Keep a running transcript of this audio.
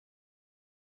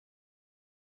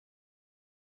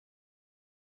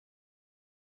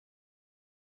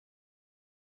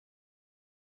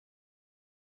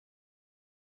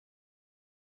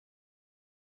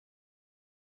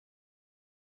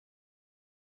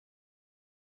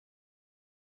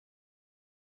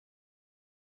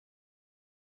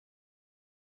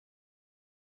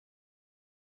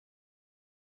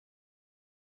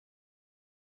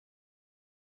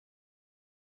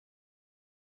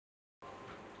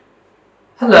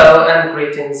Hello and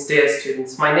greetings, dear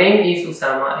students. My name is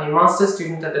Usama, a master's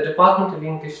student at the Department of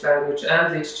English Language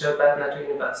and Literature at Département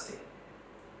University.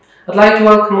 I'd like to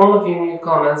welcome all of you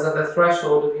newcomers at the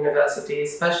threshold of university,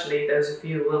 especially those of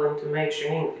you willing to major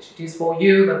in English. It is for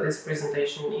you that this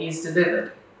presentation is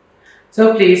delivered.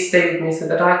 So please stay with me so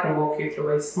that I can walk you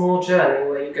through a small journey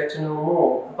where you get to know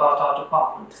more about our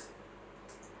department.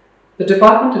 The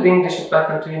Department of English at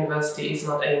Département University is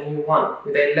not a new one.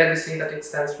 With a legacy that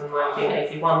extends from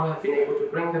 1981, we have been able to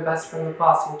bring the best from the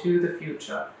past into the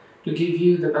future to give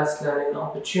you the best learning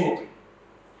opportunity.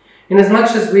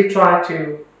 Inasmuch as we try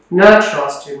to nurture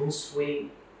our students, we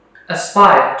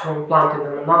aspire to implant in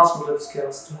them an arsenal of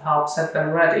skills to help set them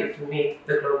ready to meet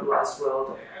the globalized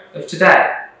world of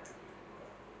today.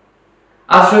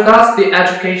 As regards the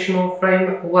educational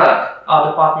framework,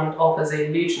 our department offers a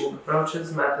legion of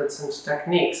approaches, methods and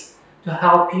techniques to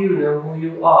help you know who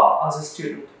you are as a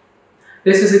student.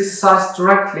 This is exercised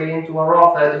directly into our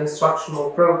offered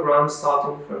instructional programs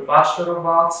starting from Bachelor of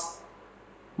Arts,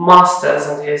 Masters,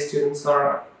 and here students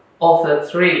are offered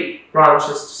 3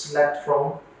 branches to select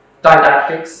from: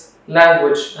 Didactics,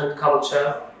 Language and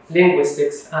Culture,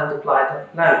 Linguistics and Applied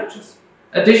Languages.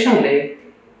 Additionally,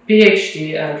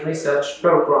 PhD and research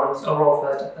programs are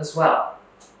offered as well.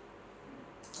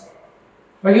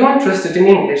 Are you interested in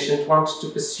English and want to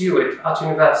pursue it at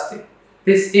university?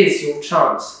 This is your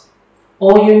chance.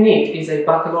 All you need is a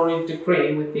baccalaureate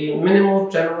degree with the minimal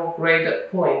general grade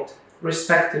point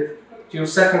respective to your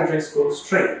secondary school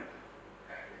stream.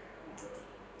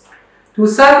 To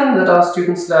ascertain that our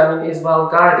students' learning is well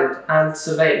guided and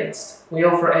surveillanced, we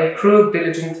offer a crew of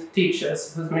diligent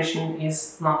teachers whose mission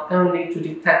is not only to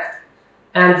detect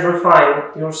and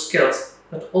refine your skills,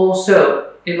 but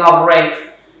also elaborate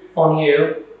on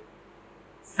you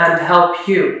and help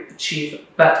you achieve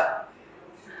better.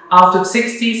 Out of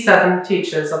 67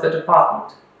 teachers of the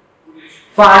department,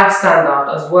 5 stand out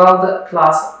as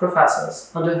world-class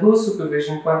professors, under whose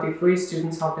supervision 23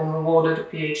 students have been rewarded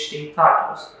PhD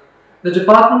titles. The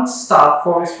department's staff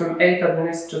forms from 8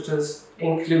 administrators,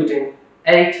 including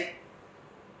 8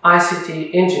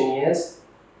 ICT engineers.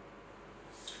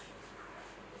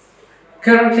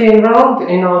 Currently enrolled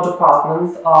in our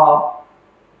department are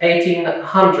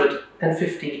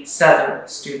 1,857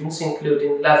 students,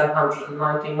 including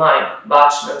 1,199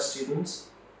 bachelor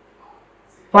students,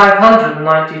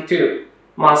 592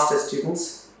 master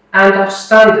students, and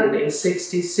outstandingly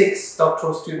 66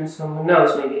 doctoral students whom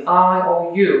knows maybe I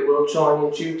or you will join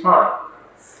in due time.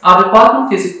 Our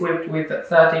department is equipped with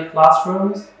 30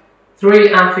 classrooms,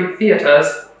 3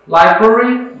 amphitheatres,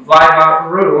 library, viva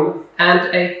room and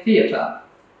a theatre.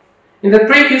 In the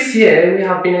previous year we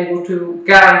have been able to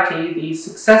guarantee the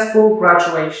successful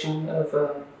graduation of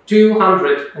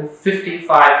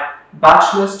 255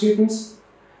 bachelor students,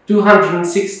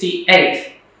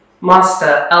 268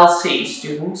 Master LC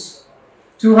students,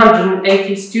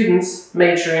 280 students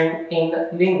majoring in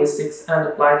linguistics and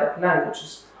applied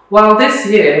languages. While this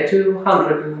year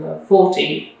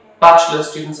 240 bachelor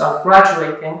students are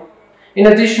graduating, in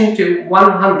addition to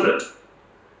 100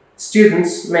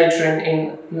 students majoring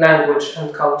in language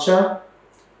and culture,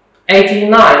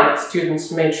 89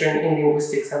 students majoring in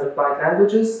linguistics and applied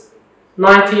languages,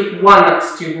 91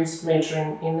 students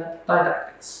majoring in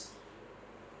didactics.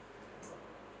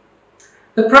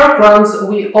 The programs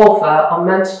we offer are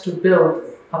meant to build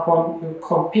upon your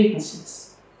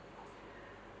competencies.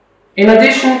 In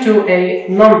addition to a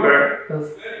number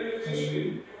of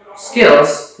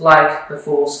skills, like the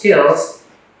 4 skills,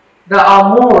 there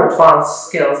are more advanced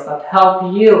skills that help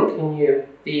yield in you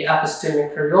the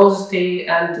epistemic curiosity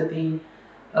and the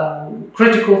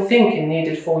critical thinking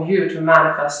needed for you to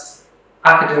manifest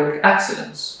academic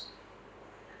excellence.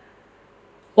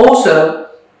 Also,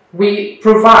 we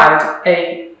provide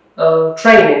a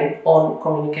training on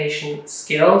communication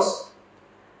skills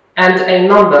and a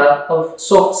number of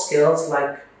soft skills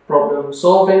like problem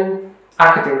solving,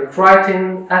 academic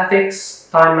writing, ethics,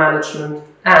 time management,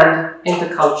 and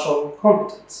intercultural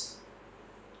competence.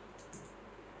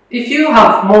 If you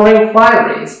have more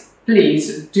inquiries,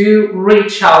 please do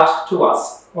reach out to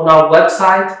us on our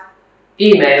website,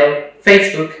 email,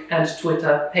 Facebook, and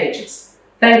Twitter pages.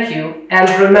 Thank you, and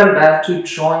remember to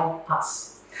join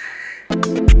us.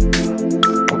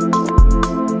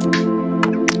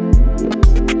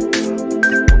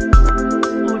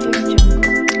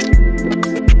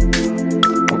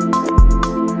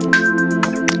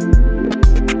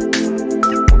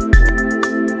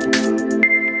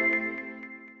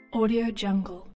 Audio Jungle.